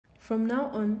From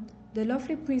now on, the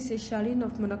lovely Princess Charlene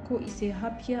of Monaco is a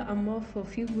happier and more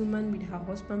fulfilled woman with her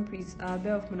husband Prince Albert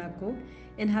of Monaco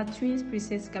and her twins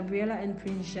Princess Gabriella and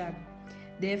Prince Jacques.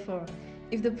 Therefore,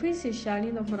 if the Princess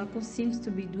Charlene of Monaco seems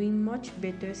to be doing much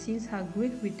better since her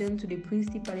great return to the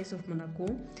princely palace of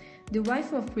Monaco, the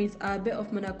wife of Prince Albert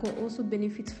of Monaco also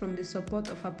benefits from the support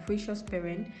of her precious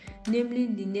parents, namely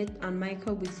Lynette and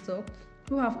Michael Wittstock,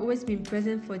 who have always been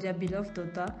present for their beloved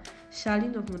daughter,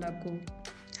 Charlene of Monaco.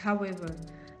 However,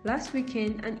 last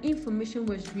weekend, an information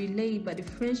was relayed by the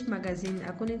French magazine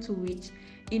according to which,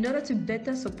 in order to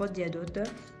better support their daughter,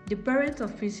 the parents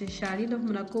of Princess Charlene of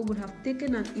Monaco would have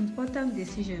taken an important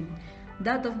decision,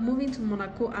 that of moving to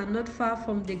Monaco and not far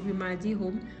from the Grimaldi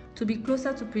home to be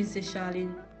closer to Princess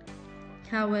Charlene.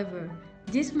 However,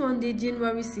 this Monday,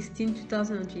 January 16,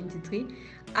 2023,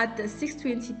 at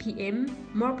 6:20 p.m.,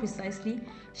 more precisely,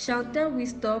 Chantal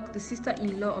Wittstock, the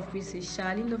sister-in-law of Princess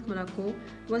Charlene of Monaco,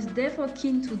 was therefore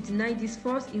keen to deny this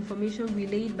false information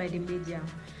relayed by the media.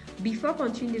 Before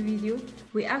continuing the video,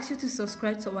 we ask you to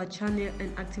subscribe to our channel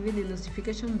and activate the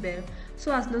notification bell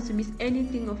so as not to miss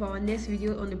anything of our next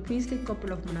video on the princely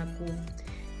couple of Monaco.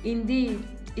 Indeed,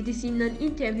 it is in an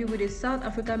interview with the South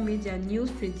African media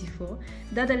News 24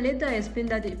 that the latter explained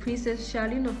that the Princess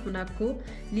Charlene of Monaco,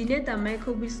 Lynette and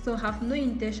Michael Wittstock have no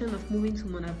intention of moving to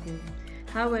Monaco.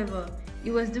 However,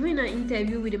 it was during an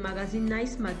interview with the magazine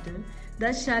Nice Matter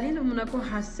that Charlene of Monaco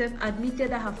herself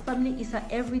admitted that her family is her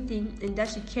everything and that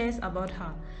she cares about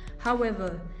her.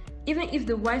 However, even if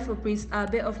the wife of Prince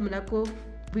Albert of Monaco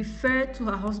referred to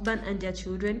her husband and their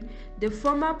children, the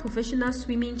former professional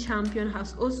swimming champion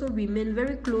has also remained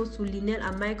very close to Lynette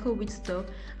and Michael Wittstock,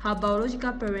 her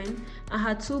biological parents, and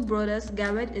her two brothers,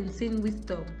 Gareth and Sean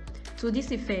Wittstock. To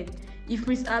this effect, if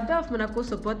Prince Albert of Monaco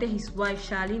supported his wife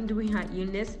Charlene during her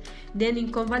illness, then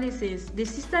in convalescence, the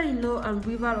sister-in-law and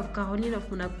rival of Caroline of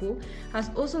Monaco has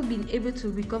also been able to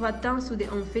recover thanks to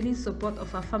the unfailing support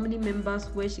of her family members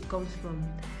where she comes from.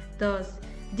 Thus,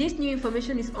 this new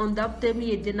information is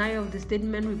undoubtedly a denial of the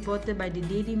statement reported by the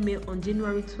Daily Mail on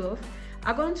January 12,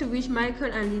 according to which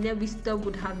Michael and Lynette Wittstock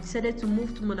would have decided to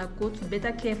move to Monaco to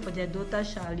better care for their daughter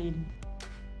Charlene.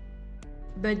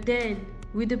 But then,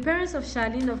 will the parents of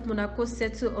Charlene of Monaco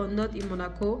settle or not in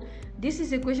Monaco? This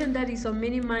is a question that is on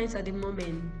many minds at the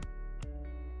moment.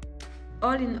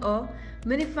 All in all,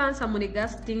 many fans and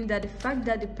monegasques think that the fact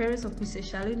that the parents of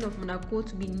Princess Charlene of Monaco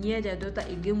to be near their daughter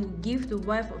again will give the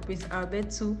wife of Prince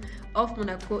Albert II of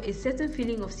Monaco a certain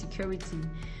feeling of security.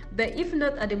 But if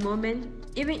not at the moment,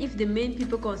 even if the main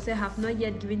people concerned have not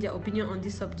yet given their opinion on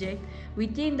this subject, we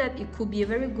think that it could be a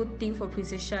very good thing for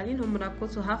Princess Charlene of Monaco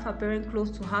to have her parents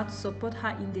close to her to support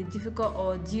her in the difficult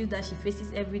ordeal that she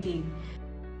faces every day.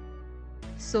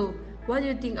 So, what do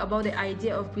you think about the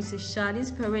idea of Princess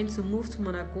Charlene's parents to move to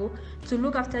Monaco to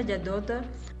look after their daughter?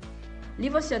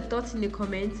 Leave us your thoughts in the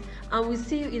comments, and we'll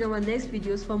see you in our next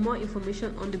videos for more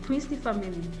information on the princely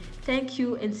family. Thank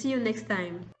you and see you next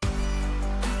time.